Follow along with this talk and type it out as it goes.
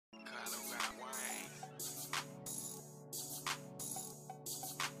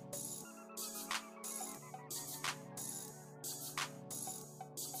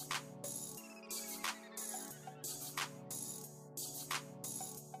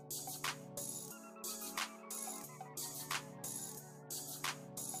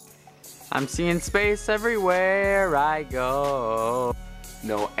I'm seeing space everywhere I go.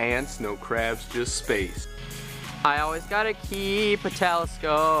 No ants, no crabs, just space. I always gotta keep a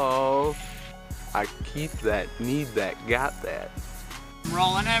telescope. I keep that, need that, got that. I'm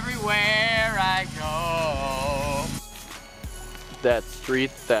rolling everywhere I go. That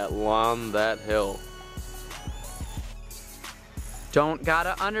street, that lawn, that hill. Don't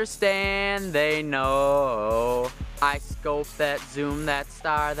gotta understand, they know. I scope that, zoom that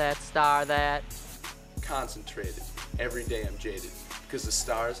star, that star, that. Concentrated. Every day I'm jaded, because the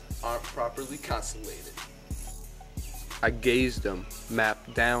stars aren't properly constellated. I gazed them,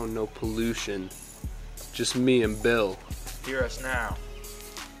 mapped down, no pollution. Just me and Bill. Hear us now.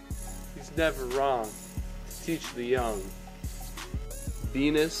 He's never wrong to teach the young.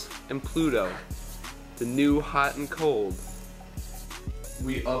 Venus and Pluto, the new hot and cold.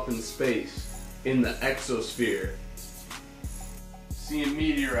 We up in space, in the exosphere. Seeing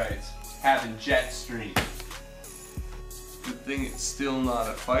meteorites, having jet stream. Good thing it's still not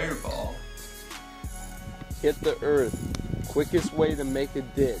a fireball. Hit the earth, quickest way to make a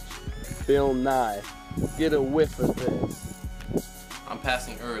ditch. Bill Nye, get a whiff of this. I'm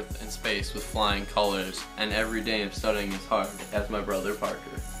passing Earth and space with flying colors, and every day I'm studying as hard as my brother Parker.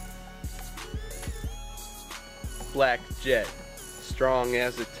 Black jet, strong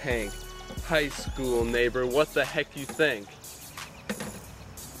as a tank. High school neighbor, what the heck you think?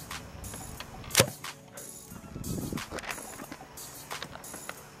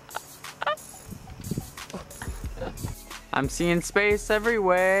 I'm seeing space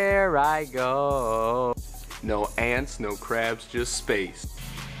everywhere I go. No ants, no crabs, just space.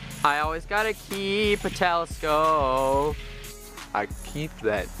 I always gotta keep a telescope. I keep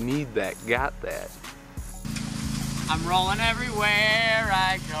that, need that, got that. I'm rolling everywhere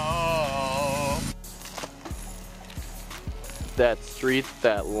I go. That street,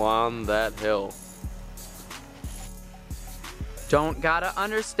 that lawn, that hill. Don't gotta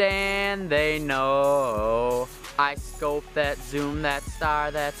understand, they know. I scope that, zoom that star,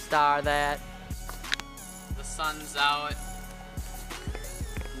 that star, that. The sun's out.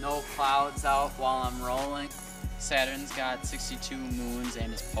 No clouds out while I'm rolling. Saturn's got 62 moons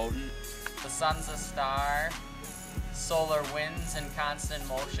and is potent. The sun's a star. Solar winds in constant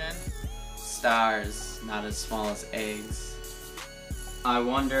motion. Stars, not as small as eggs. I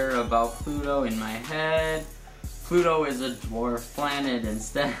wonder about Pluto in my head. Pluto is a dwarf planet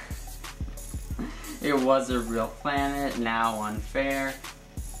instead. It was a real planet, now unfair.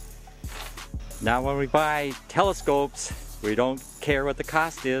 Now when we buy telescopes, we don't care what the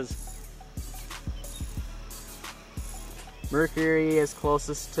cost is. Mercury is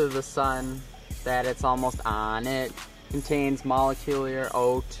closest to the sun, that it's almost on it. Contains molecular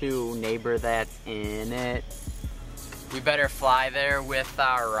O2, neighbor that's in it. We better fly there with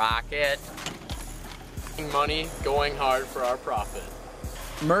our rocket. Money, going hard for our profit.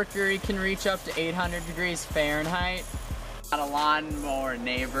 Mercury can reach up to 800 degrees Fahrenheit. Not a lawnmower,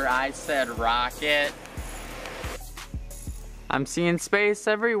 neighbor, I said rocket. I'm seeing space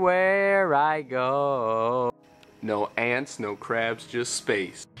everywhere I go. No ants, no crabs, just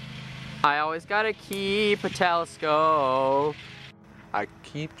space. I always gotta keep a telescope. I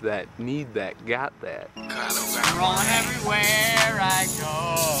keep that, need that, got that. I'm rolling everywhere I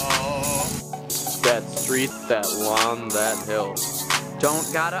go. That street, that lawn, that hill.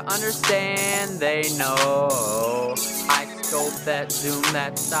 Don't gotta understand, they know. I scope that, zoom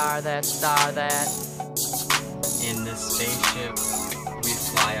that star, that star, that. In this spaceship, we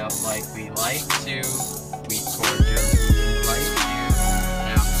fly up like we like to. We torch